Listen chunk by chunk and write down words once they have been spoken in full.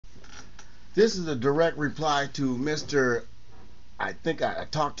This is a direct reply to Mr. I think I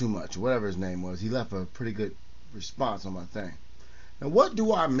talked too much, whatever his name was. He left a pretty good response on my thing. Now, what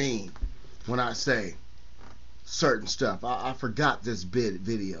do I mean when I say certain stuff? I forgot this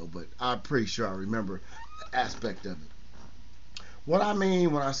video, but I'm pretty sure I remember the aspect of it. What I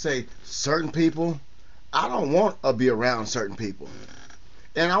mean when I say certain people, I don't want to be around certain people.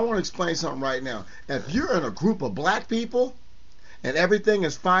 And I want to explain something right now. If you're in a group of black people and everything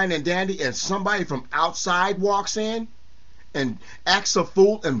is fine and dandy and somebody from outside walks in and acts a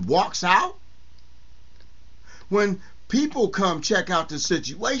fool and walks out, when people come check out the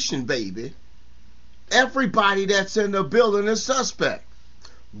situation, baby, everybody that's in the building is suspect.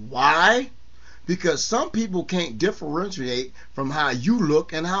 Why? Because some people can't differentiate from how you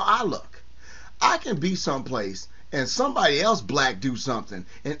look and how I look. I can be someplace and somebody else black do something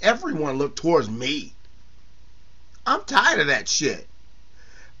and everyone look towards me. I'm tired of that shit.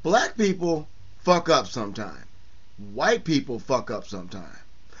 Black people fuck up sometimes. White people fuck up sometimes.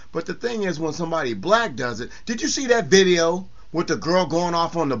 But the thing is, when somebody black does it, did you see that video with the girl going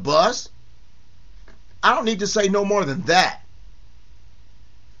off on the bus? I don't need to say no more than that.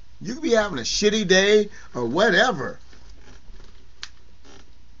 You could be having a shitty day or whatever.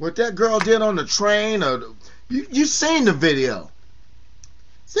 What that girl did on the train, or you seen the video.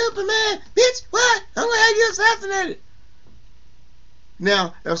 Superman, bitch, what? I'm gonna have you assassinated.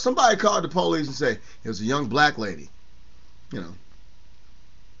 Now, if somebody called the police and say it was a young black lady, you know,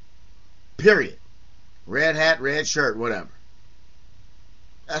 period, red hat, red shirt, whatever.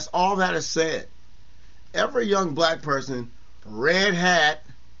 That's all that is said. Every young black person, red hat,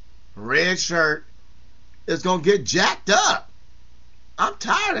 red shirt, is gonna get jacked up. I'm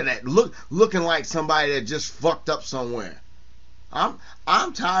tired of that. Looking like somebody that just fucked up somewhere.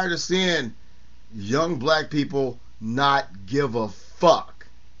 I'm tired of seeing young black people not give a fuck.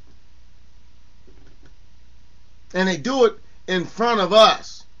 And they do it in front of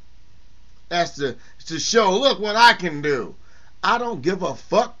us. That's to show, look what I can do. I don't give a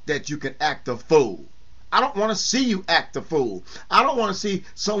fuck that you can act a fool. I don't want to see you act a fool. I don't want to see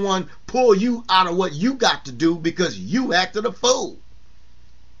someone pull you out of what you got to do because you acted a fool.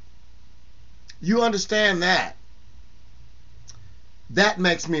 You understand that? That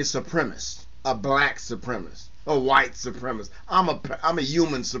makes me a supremacist, a black supremacist, a white supremacist. I'm a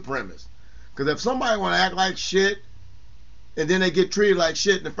human supremacist. Because if somebody want to act like shit and then they get treated like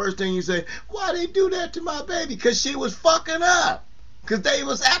shit, and the first thing you say, why they do that to my baby? Because she was fucking up. Because they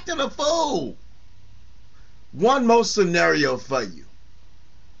was acting a fool. One more scenario for you.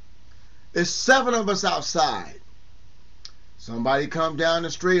 There's 7 of us outside. Somebody come down the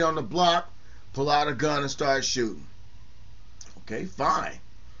street on the block, pull out a gun and start shooting. Okay, fine.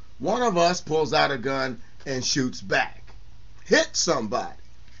 One of us pulls out a gun and shoots back. Hit somebody.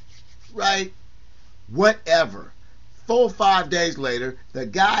 Right? Whatever. 4 or 5 days later, the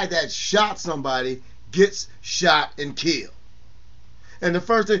guy that shot somebody gets shot and killed. And the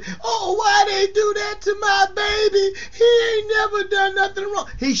first thing, oh, why they do that to my baby? He ain't never done nothing wrong.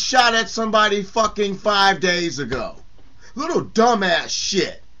 He shot at somebody fucking 5 days ago. Little dumbass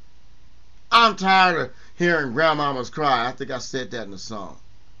shit. I'm tired of hearing grandmamas cry. I think I said that in the song.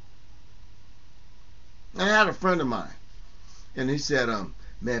 I had a friend of mine, and he said, man,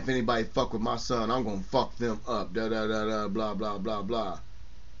 if anybody fuck with my son, I'm gonna fuck them up. Da da da da, blah blah blah blah.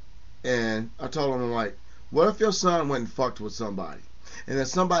 And I told him, I'm like, what if your son went and fucked with somebody, and then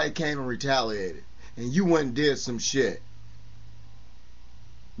somebody came and retaliated, and you went and did some shit?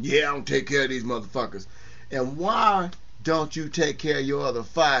 Yeah, I don't take care of these motherfuckers. And why don't you take care of your other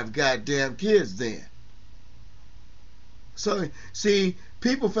 5 goddamn kids then? So, see,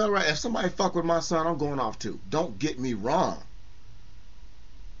 people feel right. If somebody fuck with my son, I'm going off too. Don't get me wrong.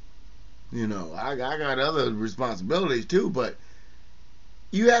 You know, I got other responsibilities too, but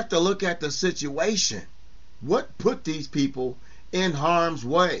you have to look at the situation. What put these people in harm's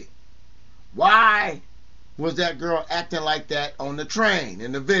way? Why was that girl acting like that on the train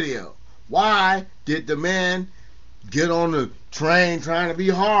in the video? Why did the man get on the train trying to be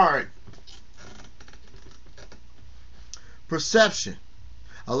hard? Perception.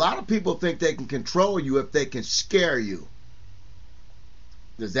 A lot of people think they can control you if they can scare you.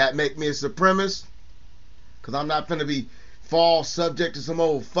 Does that make me a supremacist? Because I'm not going to be fall subject to some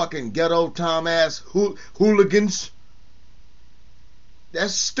old fucking ghetto Tom ass hooligans.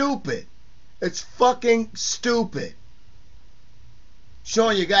 That's stupid. It's fucking stupid.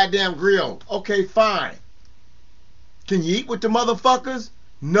 Showing your goddamn grill. Okay, fine. Can you eat with the motherfuckers?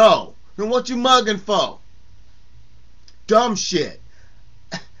 No. Then what you mugging for? Dumb shit.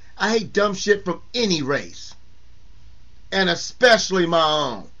 I hate dumb shit from any race. And especially my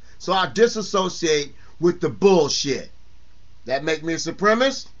own. So I disassociate with the bullshit. That make me a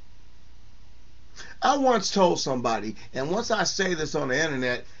supremacist? I once told somebody, and once I say this on the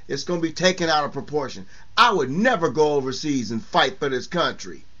internet, it's going to be taken out of proportion. I would never go overseas and fight for this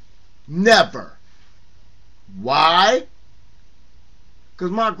country. Never. Why?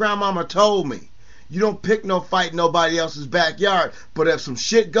 Because my grandmama told me, you don't pick no fight in nobody else's backyard, but if some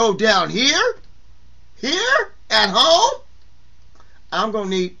shit go down here, at home, I'm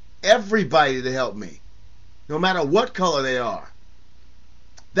going to need everybody to help me, no matter what color they are.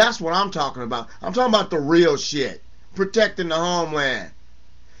 That's what I'm talking about. I'm talking about the real shit. Protecting the homeland.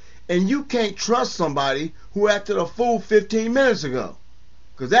 And you can't trust somebody who acted a fool 15 minutes ago.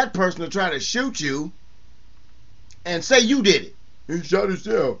 Because that person will try to shoot you and say you did it. He shot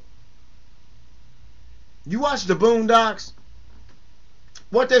himself. You watch the Boondocks?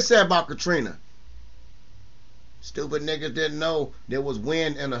 What they say about Katrina? Stupid niggas didn't know there was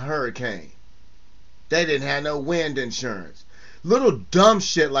wind in a hurricane. They didn't have no wind insurance. Little dumb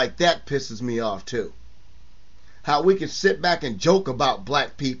shit like that pisses me off too. How we can sit back and joke about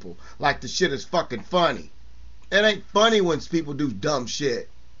black people like the shit is fucking funny. It ain't funny when people do dumb shit.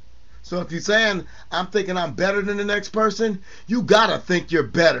 So if you're saying I'm thinking I'm better than the next person, you gotta think you're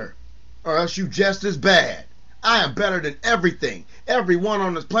better, or else you just as bad. I am better than everything, everyone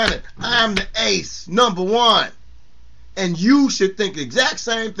on this planet. I am the ace, number one. And you should think the exact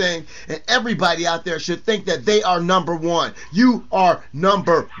same thing, and everybody out there should think that they are number one. You are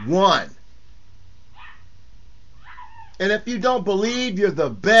number one. And if you don't believe you're the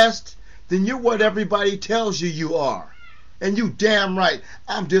best, then you're what everybody tells you you are. And you damn right,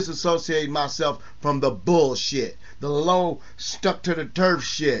 I'm disassociating myself from the bullshit, the low, stuck to the turf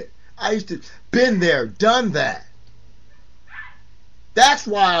shit. I used to been there, done that. That's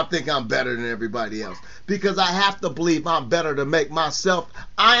why I think I'm better than everybody else. Because I have to believe I'm better to make myself.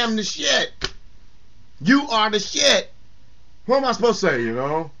 I am the shit. You are the shit. What am I supposed to say, you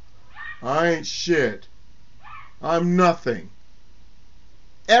know? I ain't shit. I'm nothing.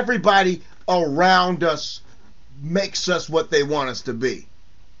 Everybody around us makes us what they want us to be.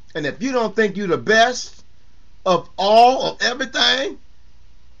 And if you don't think you're the best of all, of everything,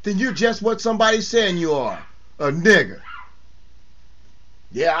 then you're just what somebody's saying you are. A nigger.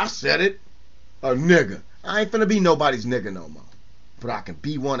 Yeah, I said it. A nigger. I ain't finna be nobody's nigger no more. But I can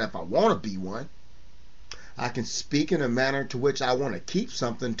be one if I want to be one. I can speak in a manner to which I want to keep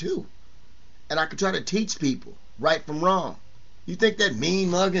something too. And I can try to teach people right from wrong. You think that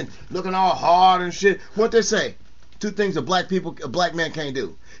mean mugging, looking all hard and shit? What they say? Two things a black man can't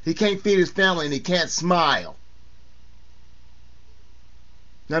do. He can't feed his family and he can't smile.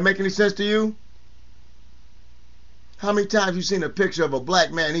 That make any sense to you? How many times you seen a picture of a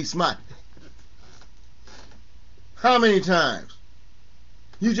black man, he smile? How many times?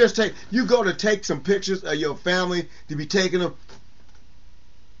 You go to take some pictures of your family to be taking them.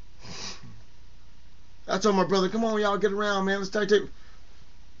 I told my brother, come on y'all, get around, man. Let's start taking.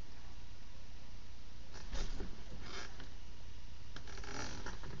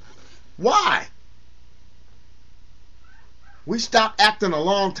 Why? We stopped acting a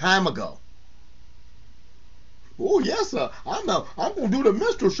long time ago. Oh, yes, sir. I'm going to do the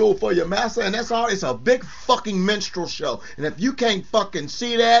minstrel show for you, master. And that's all. It's a big fucking minstrel show. And if you can't fucking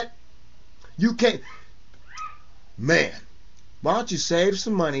see that, you can't. Man, why don't you save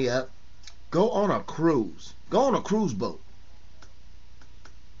some money up? Go on a cruise. Go on a cruise boat.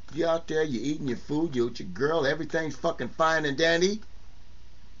 You out there, you eating your food, you with your girl, everything's fucking fine and dandy.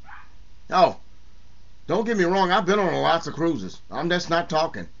 Oh, don't get me wrong. I've been on lots of cruises. I'm just not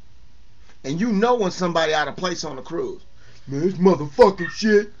talking. And you know when somebody out of place on the cruise. Man, this motherfucking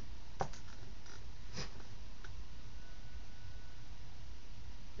shit.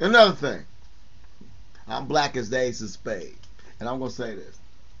 Another thing. I'm black as the ace of spades. And I'm going to say this.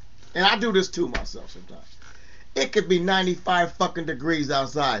 And I do this too myself sometimes. It could be 95 fucking degrees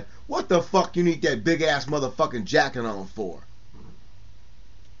outside. What the fuck you need that big ass motherfucking jacket on for?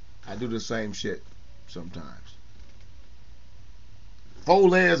 I do the same shit sometimes. 4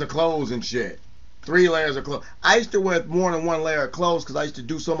 layers of clothes and shit. 3 layers of clothes. I used to wear more than 1 layer of clothes because I used to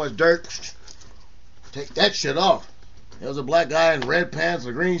do so much dirt. Take that shit off. There was a black guy in red pants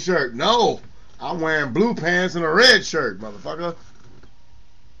and a green shirt. No, I'm wearing blue pants and a red shirt, motherfucker.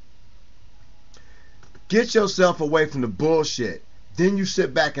 Get yourself away from the bullshit. Then you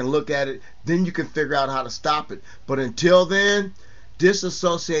sit back and look at it. Then you can figure out how to stop it. But until then,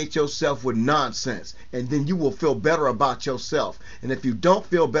 disassociate yourself with nonsense, and then you will feel better about yourself. And if you don't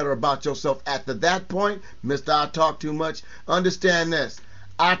feel better about yourself after that point, Mr. I talk too much, understand this.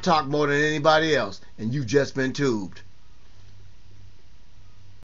 I talk more than anybody else, and you just been tubed.